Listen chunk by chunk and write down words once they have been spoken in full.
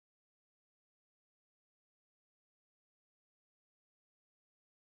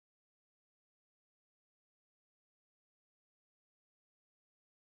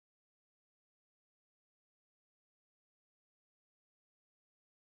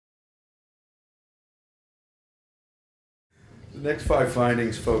The next 5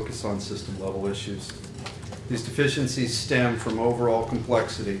 findings focus on system-level issues. These deficiencies stem from overall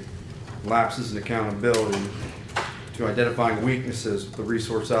complexity, lapses in accountability, to identifying weaknesses with the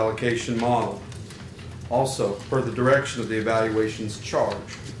resource allocation model. Also, per the direction of the evaluation's charge,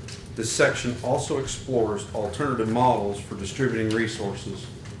 this section also explores alternative models for distributing resources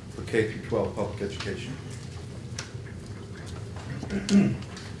for K-12 public education.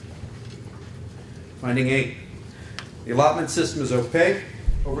 Finding 8. The allotment system is opaque,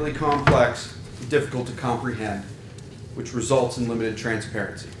 overly complex, and difficult to comprehend, which results in limited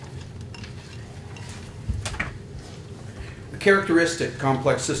transparency. A characteristic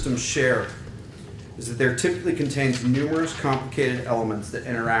complex systems share is that there typically contains numerous complicated elements that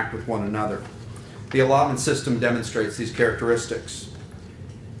interact with one another. The allotment system demonstrates these characteristics.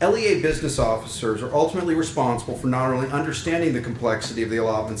 LEA business officers are ultimately responsible for not only understanding the complexity of the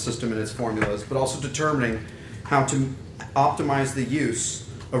allotment system and its formulas, but also determining how to optimize the use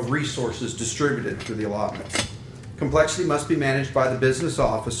of resources distributed through the allotments. Complexity must be managed by the business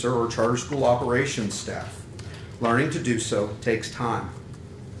officer or charter school operations staff. Learning to do so takes time.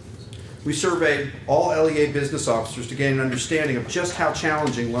 We surveyed all LEA business officers to gain an understanding of just how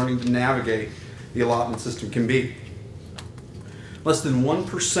challenging learning to navigate the allotment system can be. Less than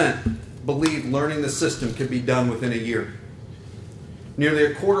 1% believe learning the system can be done within a year. Nearly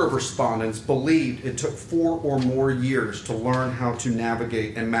a quarter of respondents believed it took 4 or more years to learn how to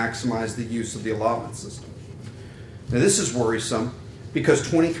navigate and maximize the use of the allotment system. Now this is worrisome because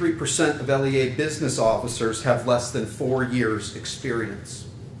 23% of LEA business officers have less than 4 years experience.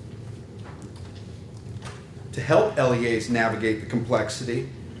 To help LEAs navigate the complexity,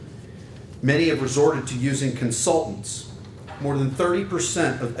 many have resorted to using consultants. More than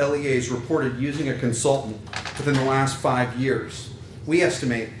 30% of LEAs reported using a consultant within the last 5 years. We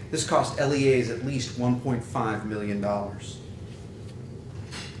estimate this cost LEAs at least $1.5 million. Now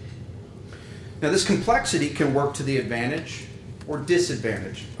this complexity can work to the advantage or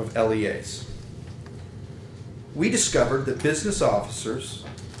disadvantage of LEAs. We discovered that business officers'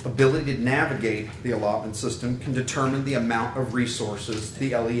 ability to navigate the allotment system can determine the amount of resources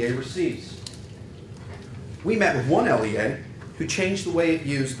the LEA receives. We met with one LEA who changed the way it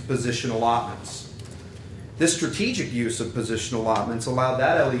used the position allotments. This strategic use of position allotments allowed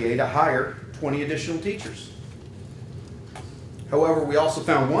that LEA to hire 20 additional teachers. However, we also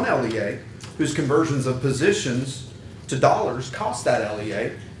found one LEA whose conversions of positions to dollars cost that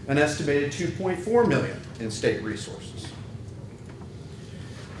LEA an estimated $2.4 million in state resources.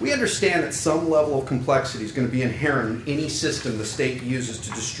 We understand that some level of complexity is going to be inherent in any system the state uses to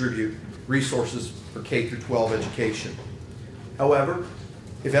distribute resources for K-12 education. However,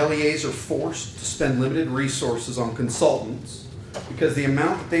 if LEAs are forced to spend limited resources on consultants because the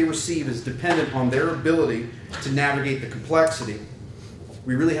amount that they receive is dependent on their ability to navigate the complexity,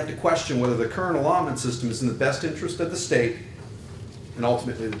 we really have to question whether the current allotment system is in the best interest of the state and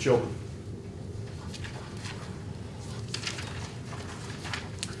ultimately the children.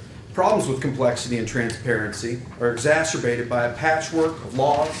 Problems with complexity and transparency are exacerbated by a patchwork of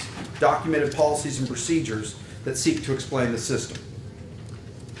laws, documented policies, and procedures that seek to explain the system.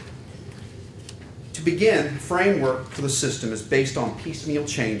 To begin, the framework for the system is based on piecemeal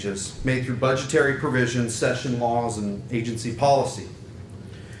changes made through budgetary provisions, session laws, and agency policy.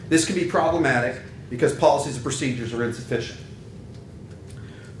 This can be problematic because policies and procedures are insufficient.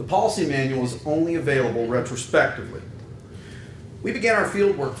 The policy manual is only available retrospectively. We began our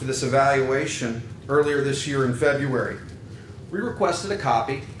fieldwork for this evaluation earlier this year in February. We requested a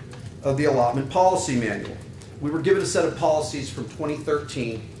copy of the allotment policy manual. We were given a set of policies from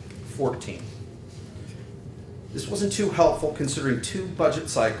 2013-14. This wasn't too helpful considering 2 budget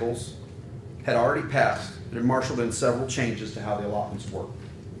cycles had already passed and had marshaled in several changes to how the allotments work.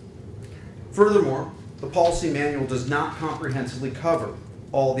 Furthermore, the policy manual does not comprehensively cover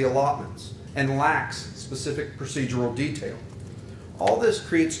all the allotments and lacks specific procedural detail. All this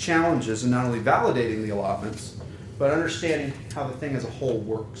creates challenges in not only validating the allotments, but understanding how the thing as a whole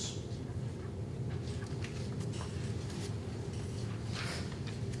works.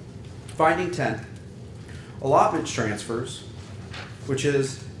 Finding 10. Allotment transfers, which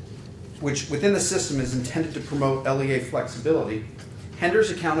within the system is intended to promote LEA flexibility,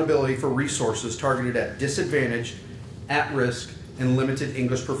 hinders accountability for resources targeted at disadvantaged, at-risk, and limited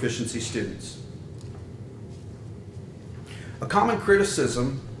English proficiency students. A common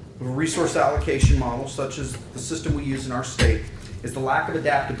criticism of a resource allocation model, such as the system we use in our state, is the lack of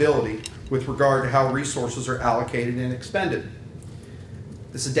adaptability with regard to how resources are allocated and expended.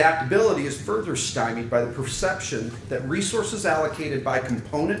 This adaptability is further stymied by the perception that resources allocated by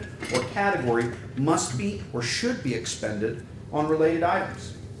component or category must be or should be expended on related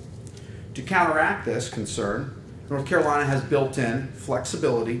items. To counteract this concern, North Carolina has built in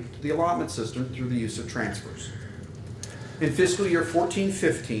flexibility to the allotment system through the use of transfers. In fiscal year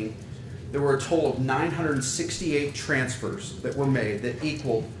 14-15, there were a total of 968 transfers that were made that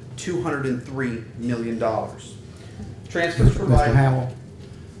equaled $203 million. Transfers provide... Mr. Hamill,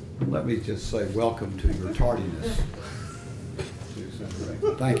 let me just say welcome to your tardiness.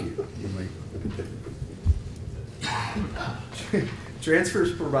 Thank you.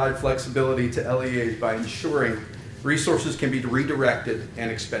 Transfers provide flexibility to LEAs by ensuring resources can be redirected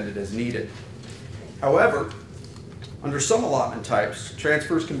and expended as needed. However, under some allotment types,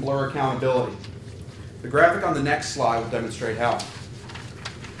 transfers can blur accountability. The graphic on the next slide will demonstrate how.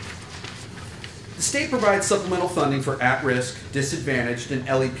 The state provides supplemental funding for at-risk, disadvantaged, and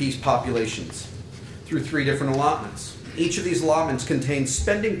LEP populations through 3 different allotments. Each of these allotments contains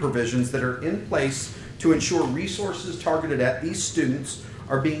spending provisions that are in place to ensure resources targeted at these students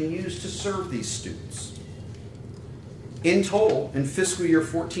are being used to serve these students. In total, in fiscal year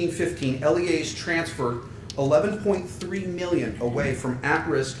 14-15, LEAs transferred $11.3 million away from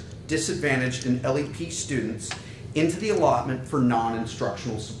at-risk, disadvantaged, and LEP students into the allotment for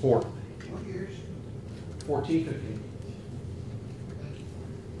non-instructional support. What years? 14-15.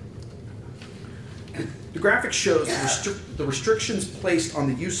 The graphic shows the restrictions placed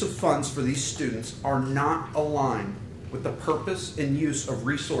on the use of funds for these students are not aligned with the purpose and use of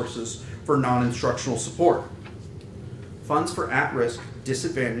resources for non-instructional support. Funds for at-risk,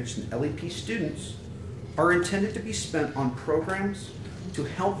 disadvantaged, and LEP students are intended to be spent on programs to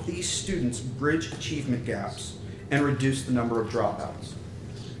help these students bridge achievement gaps and reduce the number of dropouts.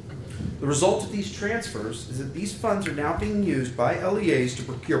 The result of these transfers is that these funds are now being used by LEAs to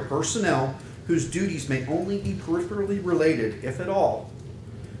procure personnel whose duties may only be peripherally related, if at all,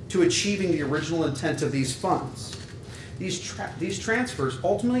 to achieving the original intent of these funds. These transfers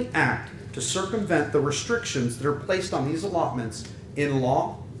ultimately act to circumvent the restrictions that are placed on these allotments in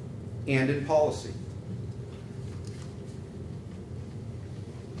law and in policy.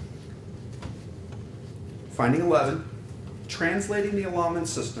 Finding 11, translating the allotment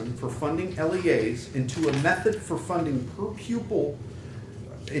system for funding LEAs into a method for funding per pupil,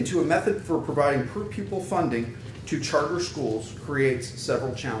 into a method for providing per pupil funding to charter schools creates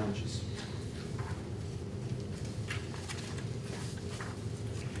several challenges.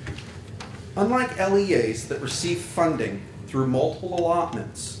 Unlike LEAs that receive funding through multiple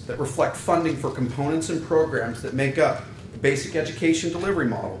allotments that reflect funding for components and programs that make up the basic education delivery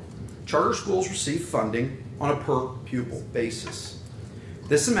model, charter schools receive funding on a per pupil basis.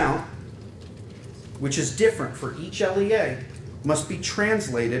 This amount, which is different for each LEA, must be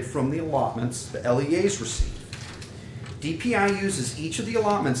translated from the allotments the LEAs receive. DPI uses each of the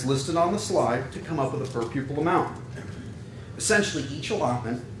allotments listed on the slide to come up with a per pupil amount. Essentially, each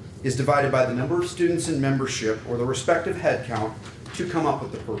allotment is divided by the number of students in membership or the respective head count to come up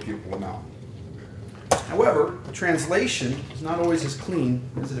with the per pupil amount. However, the translation is not always as clean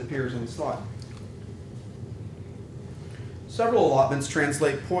as it appears on the slide. Several allotments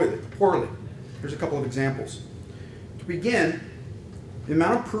translate poorly. Here's a couple of examples. To begin, the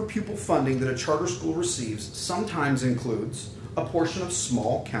amount of per pupil funding that a charter school receives sometimes includes a portion of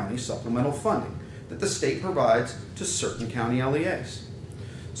small county supplemental funding that the state provides to certain county LEAs.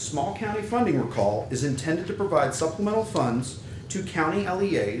 Small county funding, recall, is intended to provide supplemental funds to county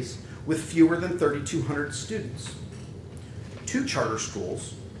LEAs with fewer than 3,200 students. 2 charter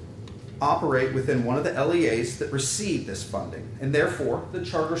schools operate within one of the LEAs that receive this funding, and therefore the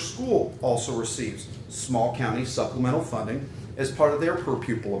charter school also receives small county supplemental funding as part of their per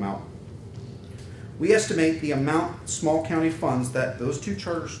pupil amount. We estimate the amount small county funds that those 2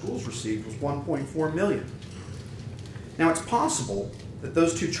 charter schools received was $1.4 million. Now, it's possible that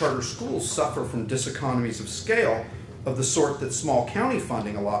those 2 charter schools suffer from diseconomies of scale of the sort that small county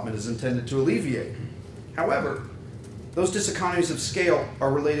funding allotment is intended to alleviate. However, those diseconomies of scale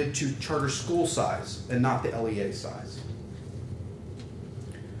are related to charter school size and not the LEA size.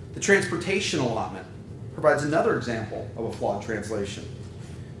 The transportation allotment provides another example of a flawed translation.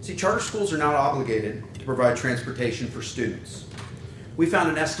 See, charter schools are not obligated to provide transportation for students. We found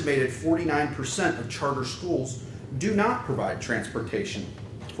an estimated 49% of charter schools do not provide transportation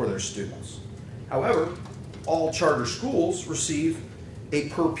for their students. However, all charter schools receive a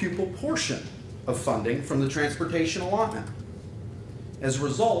per pupil portion of funding from the transportation allotment. As a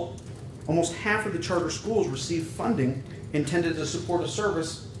result, almost half of the charter schools receive funding intended to support a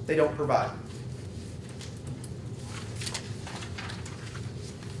service they don't provide.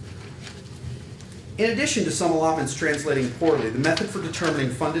 In addition to some allotments translating poorly, the method for determining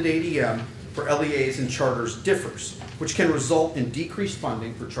funded ADM for LEAs and charters differs, which can result in decreased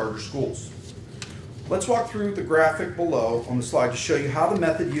funding for charter schools. Let's walk through the graphic below on the slide to show you how the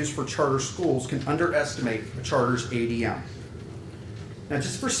method used for charter schools can underestimate a charter's ADM. Now,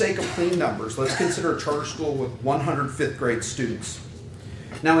 just for sake of clean numbers, let's consider a charter school with 100 fifth grade students.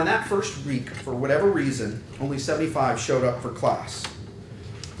 Now, in that first week, for whatever reason, only 75 showed up for class.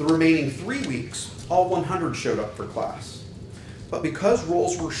 The remaining 3 weeks, all 100 showed up for class. But because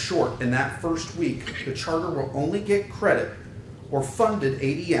rolls were short in that first week, the charter will only get credit or funded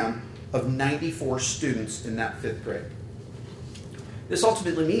ADM of 94 students in that fifth grade. This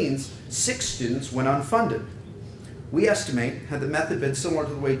ultimately means 6 students went unfunded. We estimate, had the method been similar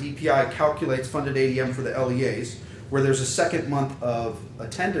to the way DPI calculates funded ADM for the LEAs, where there's a second month of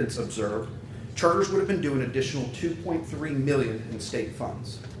attendance observed, charters would have been due an additional $2.3 million in state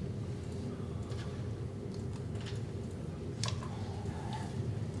funds.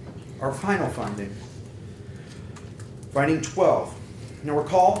 Our final finding, finding 12. Now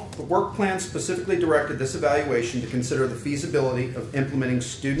recall, the work plan specifically directed this evaluation to consider the feasibility of implementing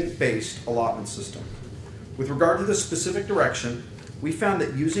student-based allotment system. With regard to this specific direction, we found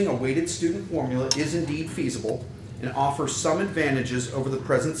that using a weighted student formula is indeed feasible and offers some advantages over the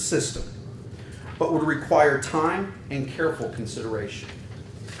present system, but would require time and careful consideration.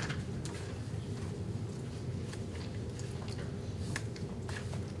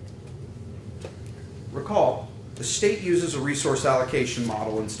 Recall, the state uses a resource allocation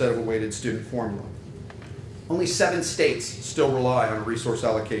model instead of a weighted student formula. Only 7 states still rely on a resource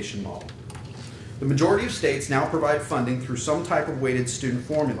allocation model. The majority of states now provide funding through some type of weighted student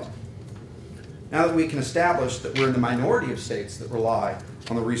formula. Now that we can establish that we're in the minority of states that rely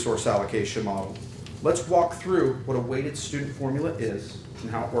on the resource allocation model, let's walk through what a weighted student formula is and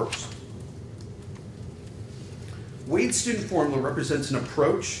how it works. Weighted student formula represents an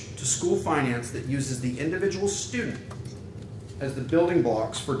approach to school finance that uses the individual student as the building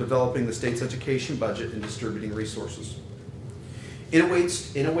blocks for developing the state's education budget and distributing resources. In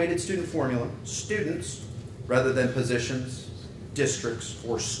a weighted student formula, students, rather than positions, districts,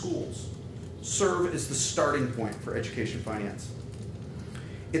 or schools, serve as the starting point for education finance.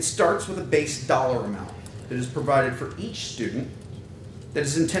 It starts with a base dollar amount that is provided for each student that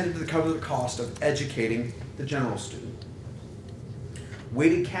is intended to cover the cost of educating the general student.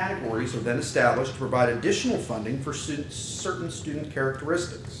 Weighted categories are then established to provide additional funding for certain student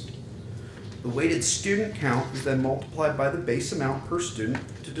characteristics. The weighted student count is then multiplied by the base amount per student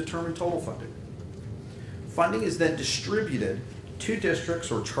to determine total funding. Funding is then distributed to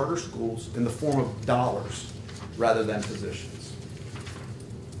districts or charter schools in the form of dollars rather than positions.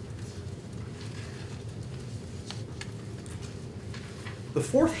 The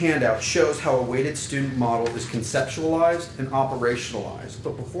fourth handout shows how a weighted student model is conceptualized and operationalized.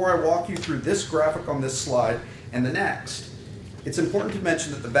 But before I walk you through this graphic on this slide and the next, it's important to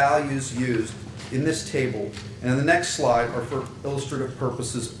mention that the values used in this table and in the next slide are for illustrative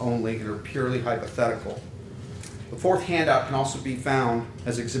purposes only and are purely hypothetical. The fourth handout can also be found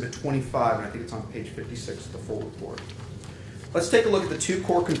as Exhibit 25, and I think it's on page 56 of the full report. Let's take a look at the 2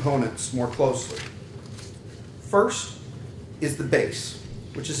 core components more closely. First is the base,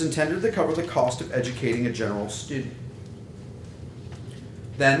 which is intended to cover the cost of educating a general student.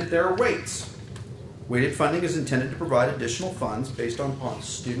 Then there are weights. Weighted funding is intended to provide additional funds based on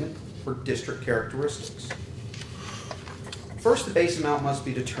student or district characteristics. First, the base amount must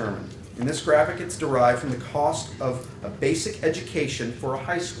be determined. In this graphic, it's derived from the cost of a basic education for a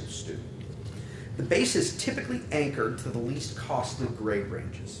high school student. The base is typically anchored to the least costly grade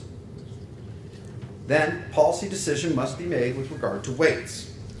ranges. Then, policy decision must be made with regard to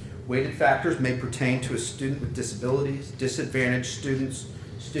weights. Weighted factors may pertain to a student with disabilities, disadvantaged students,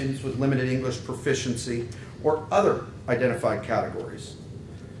 students with limited English proficiency, or other identified categories.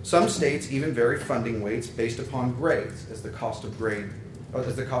 Some states even vary funding weights based upon grades, as the cost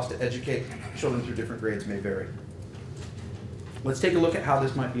to educate children through different grades may vary. Let's take a look at how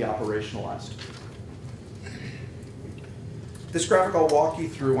this might be operationalized. This graphic I'll walk you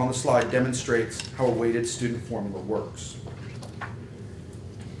through on the slide demonstrates how a weighted student formula works.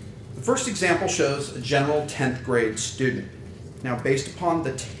 The first example shows a general 10th grade student. Now, based upon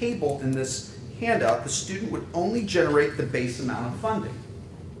the table in this handout, the student would only generate the base amount of funding.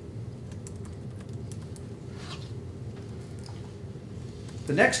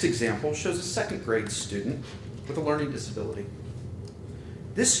 The next example shows a 2nd grade student with a learning disability.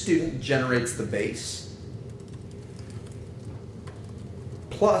 This student generates the base,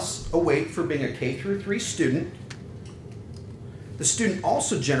 plus a weight for being a K-3 student. The student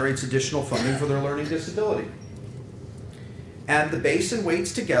also generates additional funding for their learning disability. Add the base and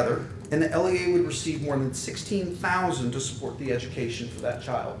weights together, and the LEA would receive more than $16,000 to support the education for that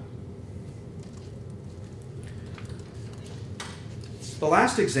child. The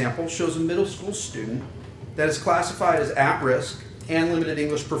last example shows a middle school student that is classified as at risk and limited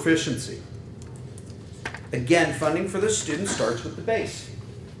English proficiency. Again, funding for this student starts with the base.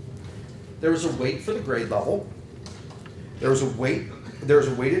 There is a weight for the grade level. There is a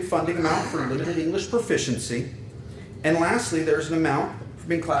weighted funding amount for limited English proficiency. And lastly, there is an amount for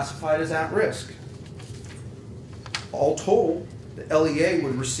being classified as at risk. All told, the LEA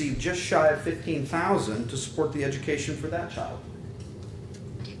would receive just shy of $15,000 to support the education for that child.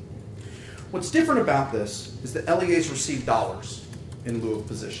 What's different about this is that LEAs receive dollars in lieu of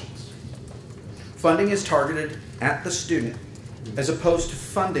positions. Funding is targeted at the student as opposed to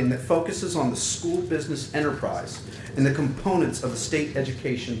funding that focuses on the school business enterprise and the components of the state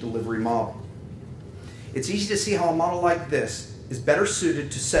education delivery model. It's easy to see how a model like this is better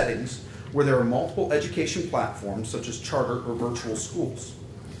suited to settings where there are multiple education platforms such as charter or virtual schools.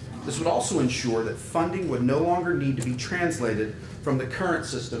 This would also ensure that funding would no longer need to be translated from the current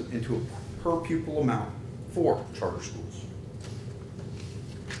system into a per pupil amount for charter schools.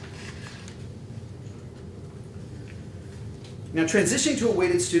 Now, transitioning to a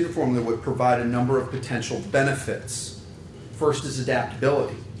weighted student formula would provide a number of potential benefits. First is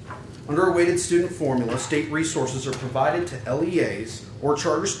adaptability. Under a weighted student formula, state resources are provided to LEAs or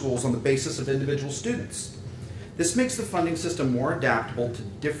charter schools on the basis of individual students. This makes the funding system more adaptable to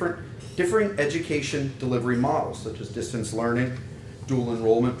differing education delivery models, such as distance learning, dual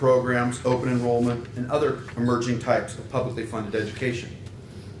enrollment programs, open enrollment, and other emerging types of publicly funded education.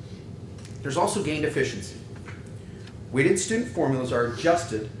 There's also gained efficiency. Weighted student formulas are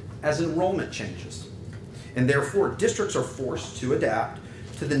adjusted as enrollment changes, and therefore districts are forced to adapt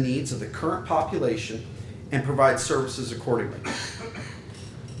to the needs of the current population and provide services accordingly.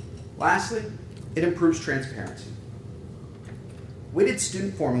 Lastly, it improves transparency. Weighted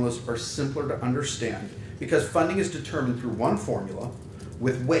student formulas are simpler to understand because funding is determined through one formula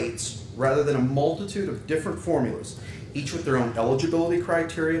with weights rather than a multitude of different formulas, each with their own eligibility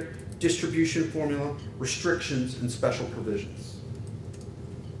criteria, distribution formula, restrictions, and special provisions.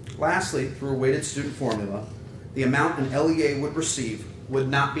 Lastly, through a weighted student formula, the amount an LEA would receive would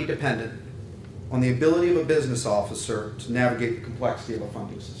not be dependent on the ability of a business officer to navigate the complexity of a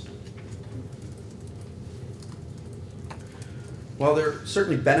funding system. While there are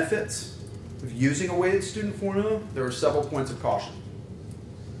certainly benefits of using a weighted student formula, there are several points of caution.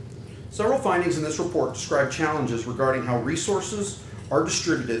 Several findings in this report describe challenges regarding how resources are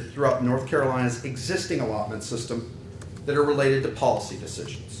distributed throughout North Carolina's existing allotment system that are related to policy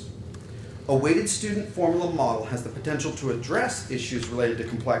decisions. A weighted student formula model has the potential to address issues related to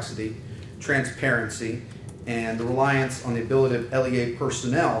complexity, transparency, and the reliance on the ability of LEA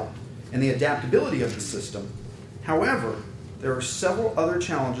personnel and the adaptability of the system. However, there are several other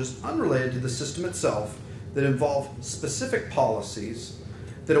challenges unrelated to the system itself that involve specific policies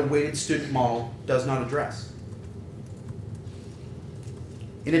that a weighted student model does not address.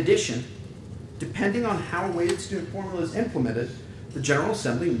 In addition, depending on how a weighted student formula is implemented, the General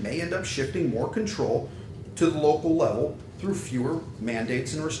Assembly may end up shifting more control to the local level through fewer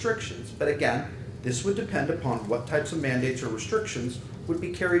mandates and restrictions. But again, this would depend upon what types of mandates or restrictions would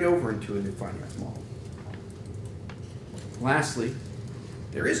be carried over into a new finance model. Lastly,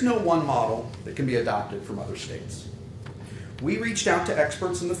 there is no one model that can be adopted from other states. We reached out to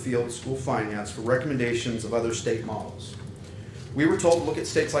experts in the field of school finance for recommendations of other state models. We were told to look at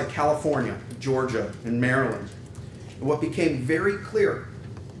states like California, Georgia, and Maryland. And what became very clear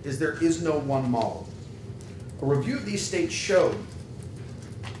is there is no one model. A review of these states showed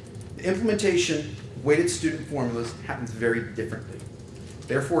the implementation of weighted student formulas happens very differently.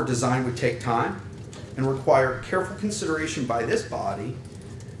 Therefore, design would take time and require careful consideration by this body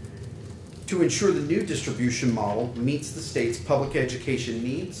to ensure the new distribution model meets the state's public education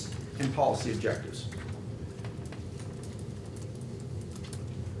needs and policy objectives.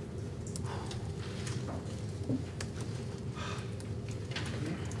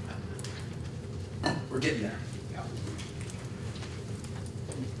 We're getting there.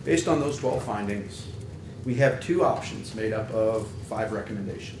 Based on those 12 findings, we have two options made up of 5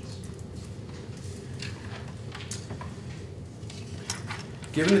 recommendations.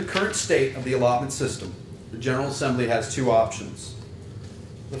 Given the current state of the allotment system, the General Assembly has 2 options.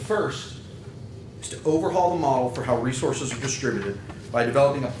 The first is to overhaul the model for how resources are distributed by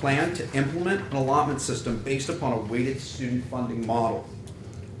developing a plan to implement an allotment system based upon a weighted student funding model,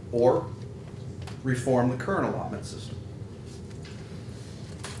 or reform the current allotment system.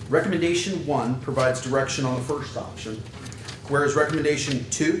 Recommendation 1 provides direction on the first option, whereas Recommendation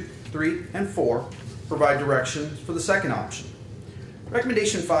 2 3, and 4 provide directions for the second option.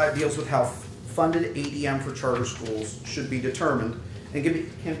 Recommendation 5 deals with how funded ADM for charter schools should be determined and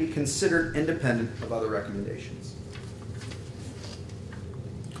can be considered independent of other recommendations.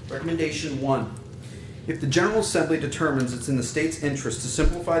 Recommendation 1. If the General Assembly determines it's in the state's interest to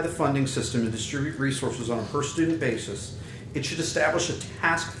simplify the funding system and distribute resources on a per-student basis, it should establish a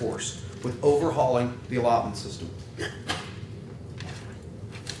task force with overhauling the allotment system. The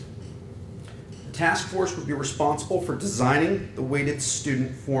task force would be responsible for designing the weighted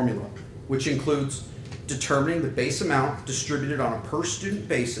student formula, which includes determining the base amount distributed on a per-student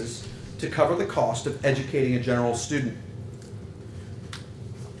basis to cover the cost of educating a general student.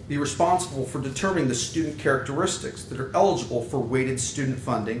 Be responsible for determining the student characteristics that are eligible for weighted student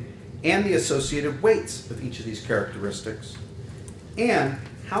funding and the associated weights of each of these characteristics, and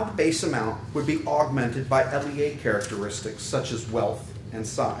how the base amount would be augmented by LEA characteristics such as wealth and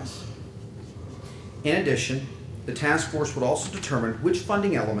size. In addition, the task force would also determine which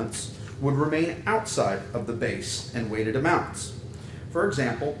funding elements would remain outside of the base and weighted amounts. For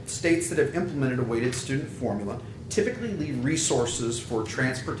example, states that have implemented a weighted student formula typically leave resources for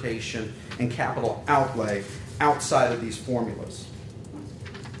transportation and capital outlay outside of these formulas.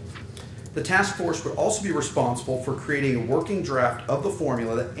 The task force would also be responsible for creating a working draft of the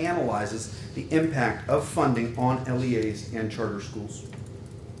formula that analyzes the impact of funding on LEAs and charter schools.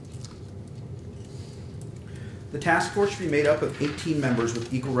 The task force should be made up of 18 members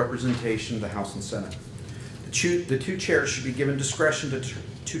with equal representation of the House and Senate. The two chairs should be given discretion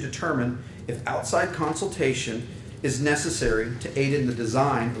to determine if outside consultation is necessary to aid in the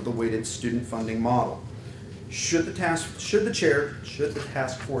design of the weighted student funding model. Should the task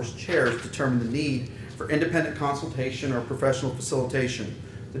force chairs determine the need for independent consultation or professional facilitation,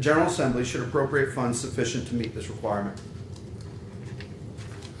 the General Assembly should appropriate funds sufficient to meet this requirement.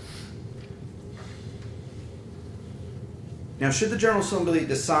 Now, should the General Assembly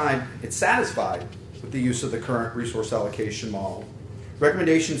decide it's satisfied with the use of the current resource allocation model,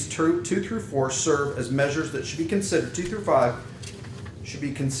 recommendations 2 through 4 serve as measures that should be considered, 2 through 5 should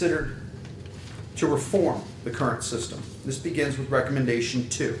be considered to reform the current system. This begins with recommendation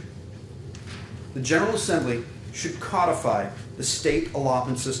 2. The General Assembly should codify the state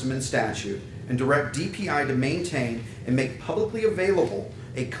allotment system in statute and direct DPI to maintain and make publicly available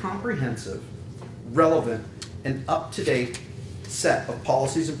a comprehensive, relevant, and up-to-date set of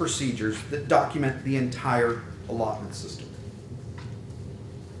policies and procedures that document the entire allotment system.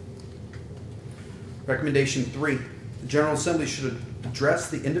 Recommendation 3. The General Assembly should address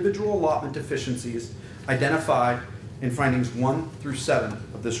the individual allotment deficiencies identified in findings 1 through 7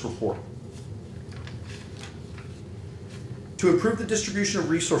 of this report. To improve the distribution of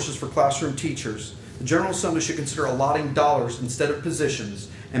resources for classroom teachers, the General Assembly should consider allotting dollars instead of positions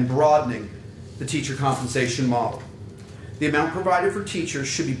and broadening the teacher compensation model. The amount provided for teachers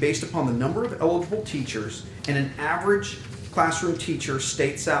should be based upon the number of eligible teachers and an average classroom teacher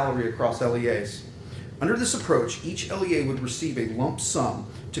state salary across LEAs. Under this approach, each LEA would receive a lump sum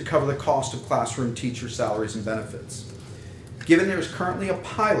to cover the cost of classroom teacher salaries and benefits. Given there is currently a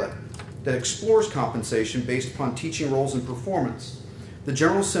pilot that explores compensation based upon teaching roles and performance, the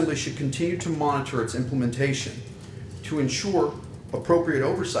General Assembly should continue to monitor its implementation. To ensure appropriate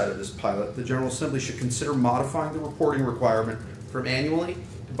oversight of this pilot, the General Assembly should consider modifying the reporting requirement from annually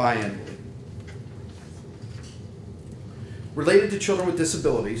to biannually. Related to children with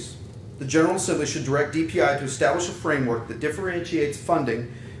disabilities, the General Assembly should direct DPI to establish a framework that differentiates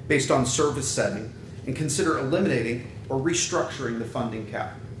funding based on service setting and consider eliminating or restructuring the funding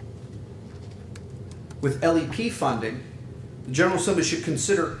cap. With LEP funding, the General Assembly should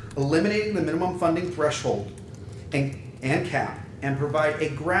consider eliminating the minimum funding threshold and cap and provide a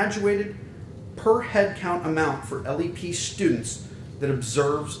graduated per head count amount for LEP students that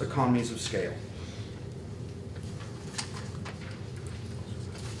observes economies of scale.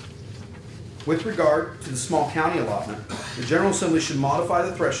 With regard to the small county allotment, the General Assembly should modify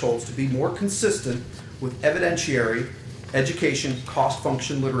the thresholds to be more consistent with evidentiary education cost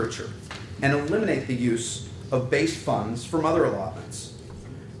function literature and eliminate the use of base funds from other allotments.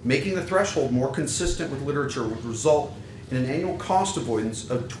 Making the threshold more consistent with literature would result in an annual cost avoidance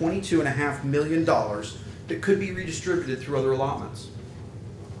of $22.5 million that could be redistributed through other allotments.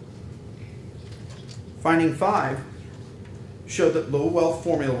 Finding 5 showed that low wealth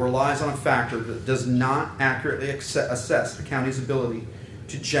formula relies on a factor that does not accurately assess the county's ability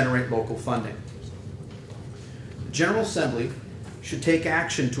to generate local funding. The General Assembly should take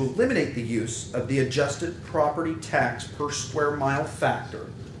action to eliminate the use of the adjusted property tax per square mile factor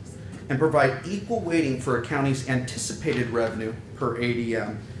and provide equal weighting for a county's anticipated revenue per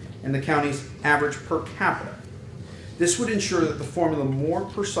ADM and the county's average per capita. This would ensure that the formula more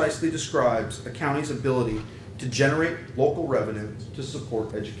precisely describes a county's ability to generate local revenue to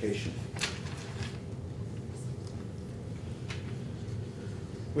support education.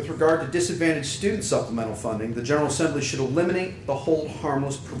 With regard to disadvantaged student supplemental funding, the General Assembly should eliminate the hold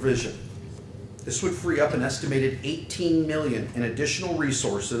harmless provision. This would free up an estimated $18 million in additional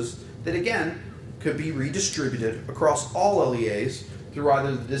resources that, again, could be redistributed across all LEAs through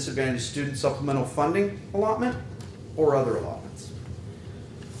either the disadvantaged student supplemental funding allotment or other allotments.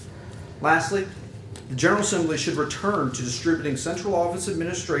 Lastly, the General Assembly should return to distributing central office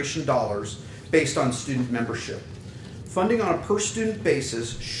administration dollars based on student membership. Funding on a per-student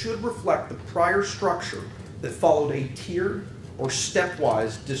basis should reflect the prior structure that followed a tiered or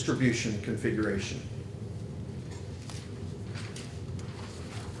stepwise distribution configuration.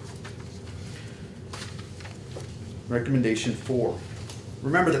 Recommendation 4.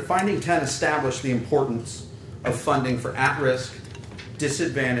 Remember that finding 10 established the importance of funding for at-risk,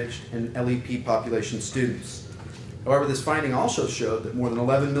 disadvantaged, and LEP population students. However, this finding also showed that more than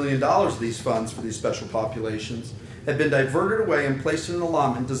 $11 million of these funds for these special populations had been diverted away and placed in an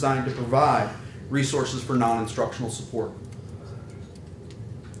allotment designed to provide resources for non-instructional support.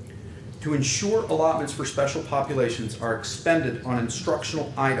 To ensure allotments for special populations are expended on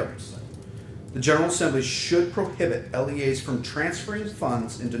instructional items, the General Assembly should prohibit LEAs from transferring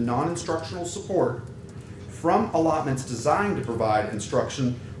funds into non-instructional support from allotments designed to provide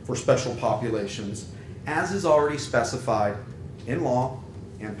instruction for special populations, as is already specified in law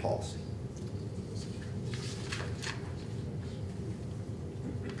and policy.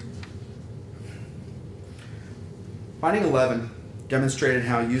 Finding 11 demonstrated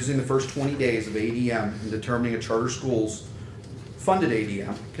how using the first 20 days of ADM in determining a charter school's funded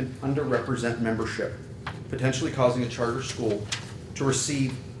ADM can underrepresent membership, potentially causing a charter school to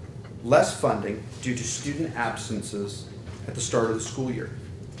receive less funding due to student absences at the start of the school year.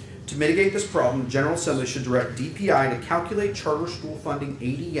 To mitigate this problem, the General Assembly should direct DPI to calculate charter school funding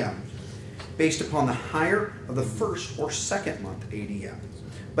ADM based upon the higher of the first or second month ADM,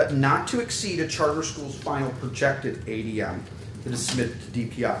 but not to exceed a charter school's final projected ADM that is submitted to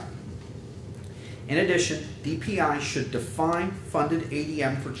DPI. In addition, DPI should define funded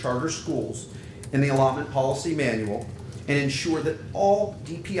ADM for charter schools in the allotment policy manual and ensure that all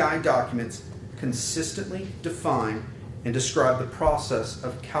DPI documents consistently define and describe the process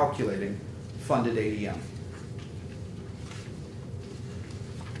of calculating funded ADM.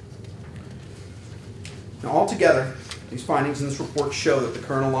 Now, altogether, these findings in this report show that the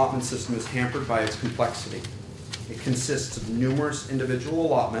current allotment system is hampered by its complexity. It consists of numerous individual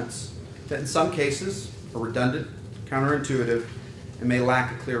allotments that in some cases are redundant, counterintuitive, and may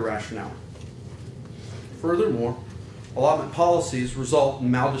lack a clear rationale. Furthermore, allotment policies result in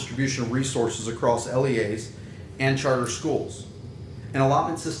maldistribution of resources across LEAs and charter schools. And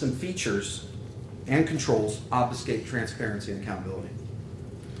allotment system features and controls obfuscate transparency and accountability.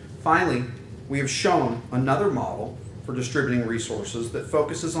 Finally, we have shown another model for distributing resources that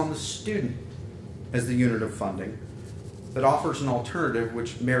focuses on the student as the unit of funding, that offers an alternative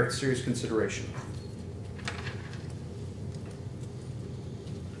which merits serious consideration.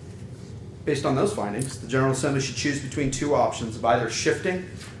 Based on those findings, the General Assembly should choose between two options of either shifting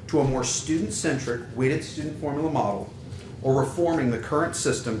to a more student-centric weighted student formula model or reforming the current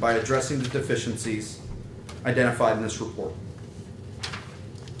system by addressing the deficiencies identified in this report.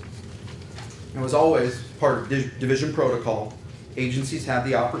 Now, as always, part of division protocol, agencies have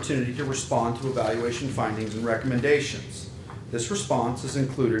the opportunity to respond to evaluation findings and recommendations. This response is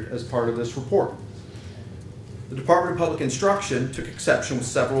included as part of this report. The Department of Public Instruction took exception with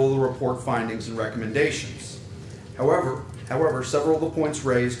several of the report findings and recommendations. However, several of the points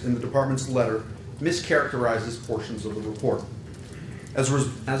raised in the department's letter mischaracterizes portions of the report. As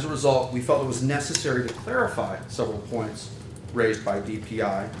a result, we felt it was necessary to clarify several points raised by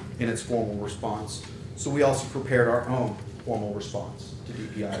DPI in its formal response, so we also prepared our own formal response to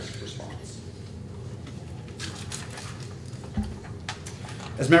DPI's response.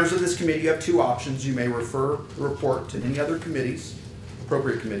 As members of this committee, you have two options. You may refer the report to any other committees,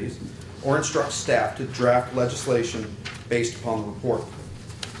 appropriate committees, or instruct staff to draft legislation based upon the report.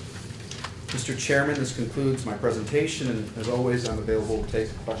 Mr. Chairman, this concludes my presentation, and as always, I'm available to take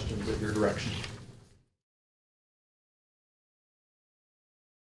questions at your direction.